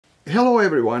Hello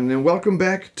everyone and welcome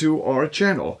back to our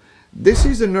channel. This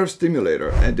is a nerve stimulator,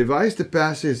 a device that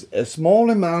passes a small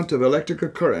amount of electrical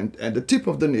current at the tip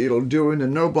of the needle during the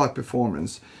nerve block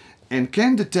performance and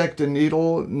can detect the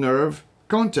needle-nerve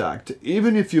contact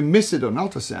even if you miss it on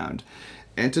ultrasound.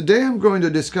 And today I'm going to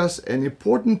discuss an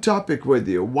important topic with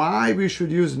you, why we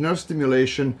should use nerve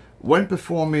stimulation when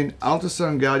performing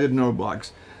ultrasound-guided nerve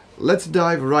blocks. Let's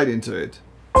dive right into it.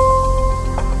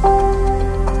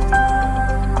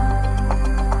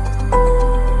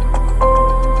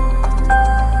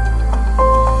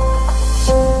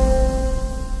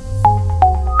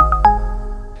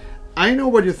 I know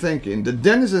what you're thinking. The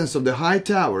denizens of the high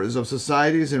towers of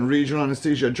societies and regional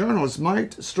anesthesia journals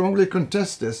might strongly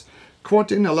contest this,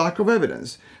 quoting a lack of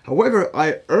evidence. However,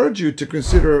 I urge you to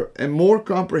consider a more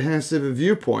comprehensive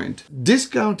viewpoint.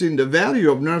 Discounting the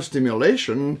value of nerve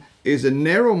stimulation is a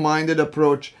narrow-minded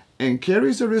approach and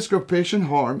carries a risk of patient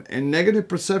harm and negative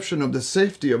perception of the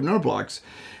safety of nerve blocks,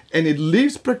 and it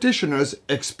leaves practitioners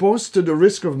exposed to the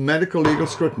risk of medical legal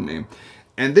scrutiny.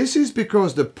 And this is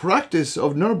because the practice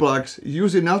of nerve blocks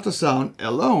using ultrasound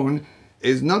alone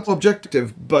is not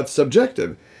objective but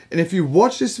subjective. And if you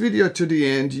watch this video to the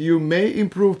end, you may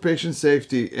improve patient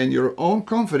safety and your own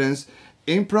confidence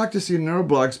in practicing nerve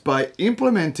blocks by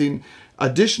implementing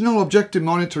additional objective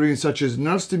monitoring such as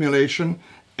nerve stimulation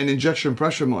and injection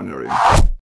pressure monitoring.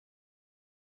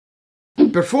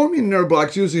 Performing nerve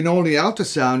blocks using only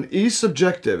ultrasound is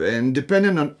subjective and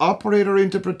dependent on operator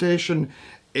interpretation,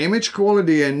 image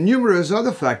quality, and numerous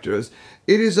other factors.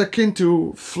 It is akin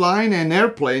to flying an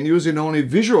airplane using only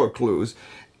visual clues.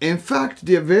 In fact,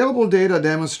 the available data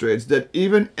demonstrates that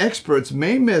even experts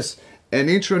may miss an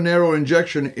intraneural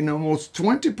injection in almost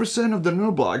 20% of the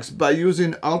nerve blocks by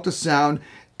using ultrasound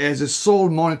as a sole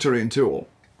monitoring tool.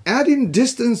 Adding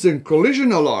distance and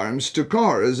collision alarms to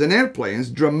cars and airplanes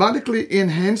dramatically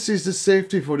enhances the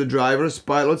safety for the drivers,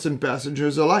 pilots, and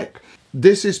passengers alike.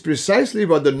 This is precisely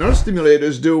what the nerve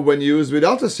stimulators do when used with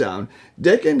ultrasound.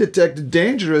 They can detect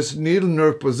dangerous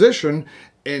needle-nerve position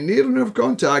and needle-nerve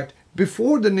contact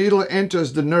before the needle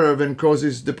enters the nerve and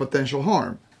causes the potential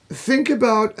harm. Think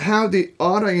about how the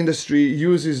auto industry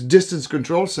uses distance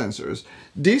control sensors.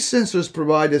 These sensors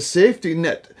provide a safety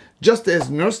net, just as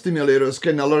nerve stimulators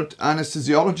can alert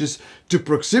anesthesiologists to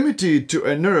proximity to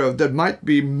a nerve that might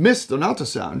be missed on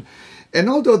ultrasound. And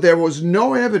although there was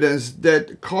no evidence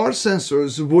that car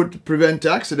sensors would prevent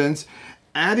accidents,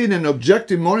 adding an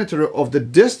objective monitor of the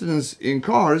distance in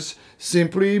cars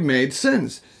simply made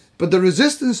sense. But the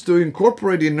resistance to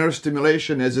incorporating nerve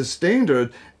stimulation as a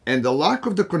standard and the lack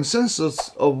of the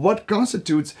consensus of what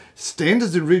constitutes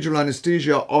standards in regional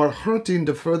anesthesia are hurting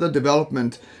the further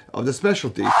development of the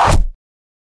specialty.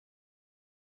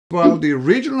 While the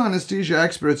regional anesthesia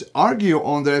experts argue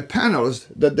on their panels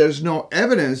that there's no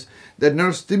evidence that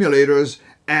nerve stimulators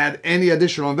add any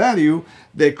additional value,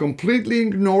 they completely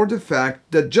ignore the fact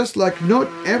that just like not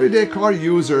everyday car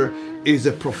user is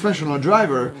a professional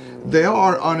driver, there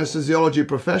are anesthesiology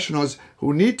professionals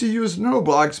who need to use nerve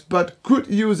blocks but could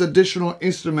use additional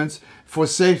instruments for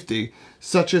safety,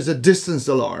 such as a distance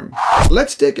alarm.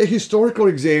 Let's take a historical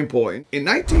example. In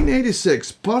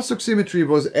 1986, pulse oximetry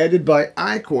was added by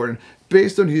Eichhorn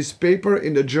based on his paper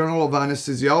in the Journal of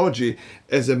Anesthesiology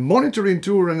as a monitoring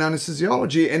tool in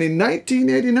anesthesiology, and in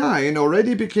 1989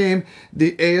 already became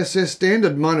the ASS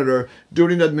standard monitor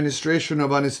during the administration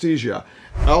of anesthesia,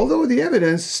 although the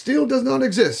evidence still does not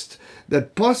exist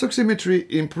that pulse oximetry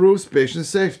improves patient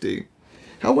safety.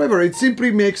 However, it simply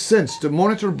makes sense to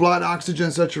monitor blood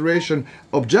oxygen saturation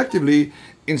objectively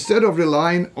instead of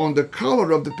relying on the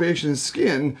color of the patient's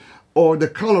skin or the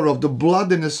color of the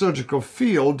blood in the surgical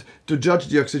field to judge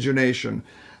the oxygenation.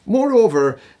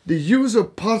 Moreover, the use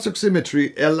of pulse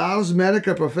oximetry allows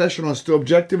medical professionals to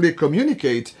objectively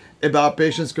communicate about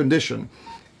patient's condition.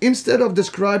 Instead of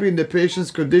describing the patient's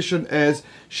condition as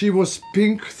she was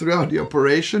pink throughout the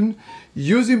operation,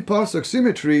 using pulse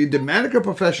oximetry, the medical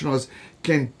professionals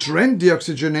can trend the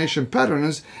oxygenation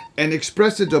patterns and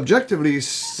express it objectively,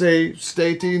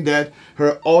 stating that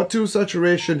her O2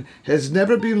 saturation has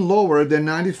never been lower than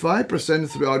 95%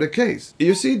 throughout the case.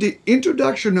 You see, the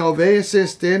introduction of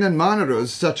ASS standard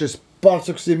monitors such as pulse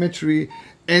oximetry,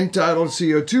 end-tidal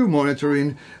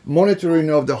CO2 monitoring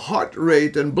of the heart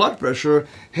rate and blood pressure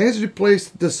has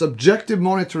replaced the subjective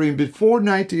monitoring before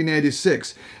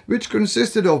 1986, which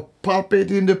consisted of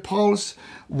palpating the pulse,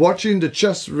 watching the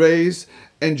chest raise,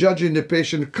 and judging the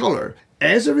patient color.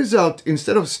 As a result,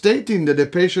 instead of stating that the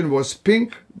patient was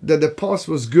pink, that the pulse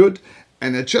was good,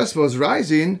 and the chest was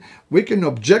rising, we can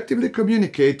objectively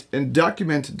communicate and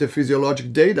document the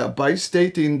physiologic data by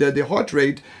stating that the heart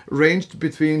rate ranged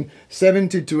between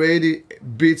 70 to 80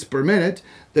 beats per minute,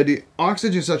 that the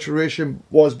oxygen saturation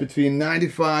was between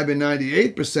 95 and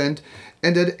 98%,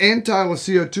 and that end-tidal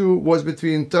CO2 was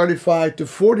between 35 to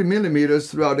 40 millimeters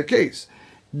throughout the case.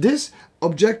 This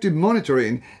objective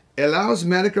monitoring allows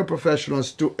medical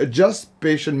professionals to adjust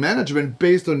patient management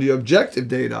based on the objective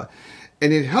data,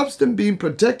 and it helps them being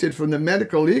protected from the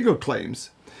medical legal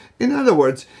claims. In other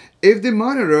words, if the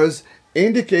monitors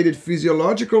indicated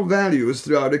physiological values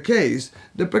throughout the case,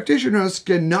 the practitioners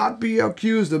cannot be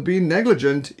accused of being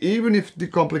negligent even if the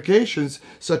complications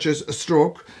such as a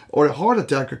stroke or a heart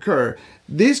attack occur.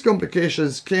 These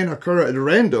complications can occur at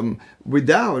random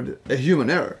without a human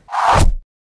error.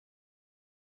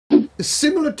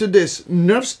 Similar to this,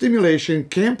 nerve stimulation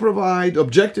can provide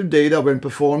objective data when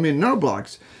performing nerve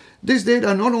blocks. This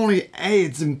data not only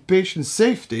aids in patient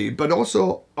safety, but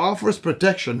also offers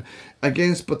protection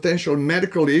against potential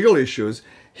medical legal issues.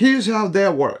 Here's how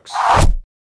that works.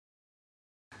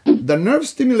 The nerve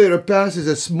stimulator passes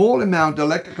a small amount of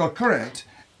electrical current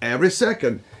every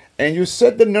second, and you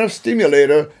set the nerve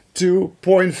stimulator to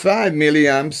 0.5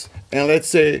 milliamps and let's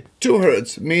say 2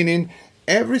 hertz, meaning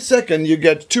every second you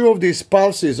get 2 of these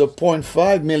pulses of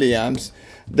 0.5 milliamps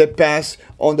that pass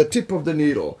on the tip of the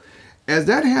needle. As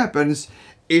that happens,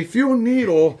 if your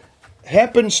needle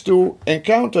happens to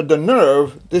encounter the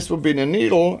nerve, this will be the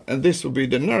needle and this will be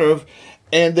the nerve,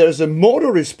 and there's a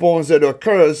motor response that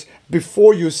occurs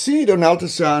before you see it on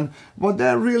ultrasound, what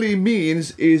that really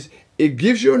means is it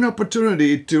gives you an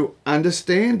opportunity to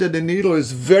understand that the needle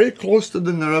is very close to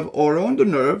the nerve or on the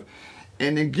nerve,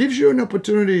 and it gives you an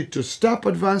opportunity to stop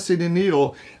advancing the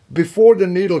needle before the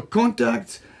needle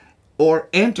contacts or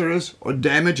enters or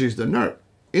damages the nerve.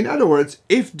 In other words,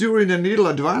 if during the needle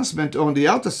advancement on the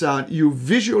ultrasound you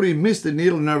visually miss the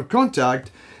needle-nerve contact,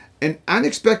 an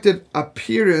unexpected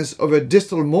appearance of a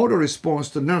distal motor response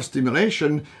to nerve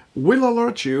stimulation will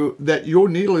alert you that your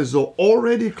needle is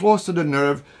already close to the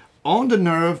nerve, on the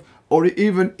nerve, or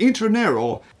even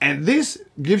intraneural, and this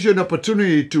gives you an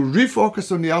opportunity to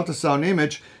refocus on the ultrasound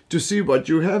image to see what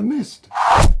you have missed.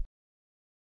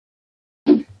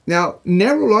 Now,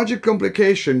 neurologic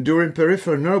complication during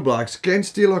peripheral nerve blocks can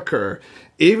still occur,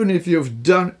 even if you've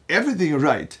done everything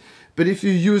right. But if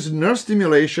you use nerve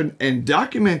stimulation and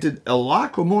documented a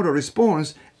lack of motor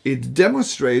response, it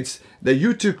demonstrates that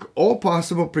you took all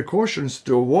possible precautions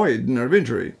to avoid nerve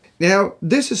injury. Now,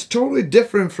 this is totally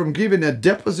different from giving a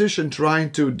deposition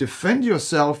trying to defend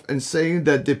yourself and saying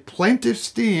that the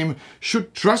plaintiff's team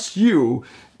should trust you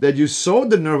that you saw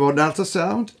the nerve on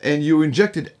ultrasound and you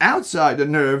injected outside the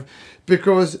nerve,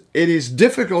 because it is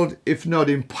difficult, if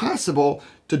not impossible,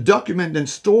 to document and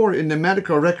store in the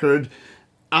medical record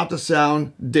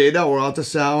ultrasound data or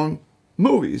ultrasound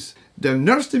movies. The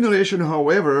nerve stimulation,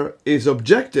 however, is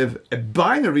objective, a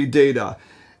binary data.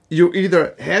 You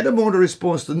either had a motor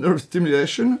response to nerve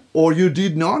stimulation or you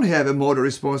did not have a motor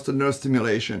response to nerve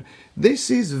stimulation. This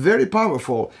is very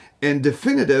powerful and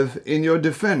definitive in your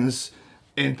defense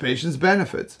and patient's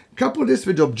benefits. Couple this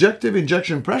with objective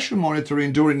injection pressure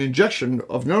monitoring during injection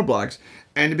of nerve blocks,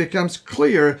 and it becomes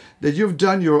clear that you've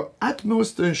done your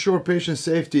utmost to ensure patient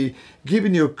safety,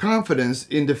 giving you confidence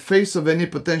in the face of any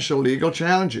potential legal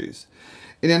challenges.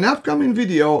 In an upcoming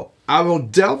video, I will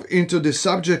delve into the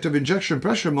subject of injection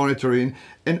pressure monitoring,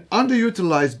 an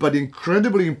underutilized but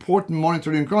incredibly important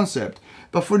monitoring concept.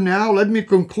 But for now, let me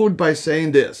conclude by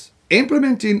saying this.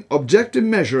 Implementing objective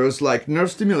measures like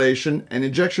nerve stimulation and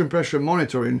injection pressure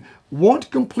monitoring won't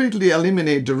completely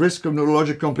eliminate the risk of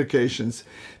neurologic complications,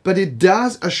 but it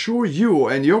does assure you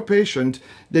and your patient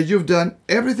that you've done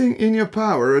everything in your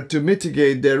power to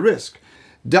mitigate their risk.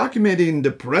 Documenting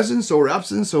the presence or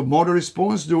absence of motor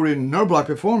response during nerve block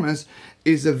performance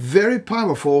is a very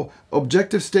powerful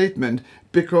objective statement,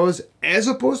 because as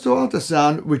opposed to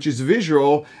ultrasound, which is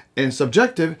visual and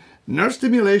subjective, nerve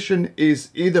stimulation is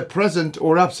either present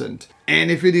or absent.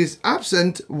 And if it is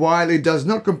absent, while it does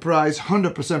not comprise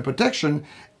 100% protection,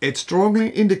 it strongly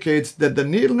indicates that the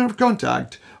needle nerve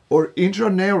contact or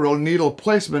intraneural needle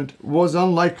placement was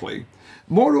unlikely.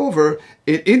 Moreover,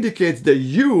 it indicates that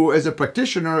you as a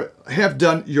practitioner have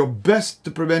done your best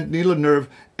to prevent needle nerve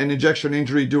and injection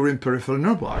injury during peripheral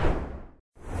nerve block.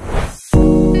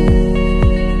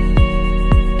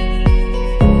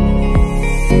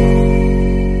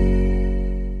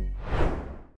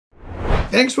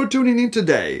 Thanks for tuning in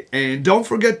today, and don't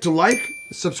forget to like,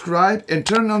 subscribe, and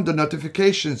turn on the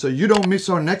notifications so you don't miss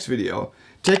our next video.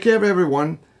 Take care,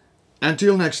 everyone.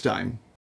 Until next time.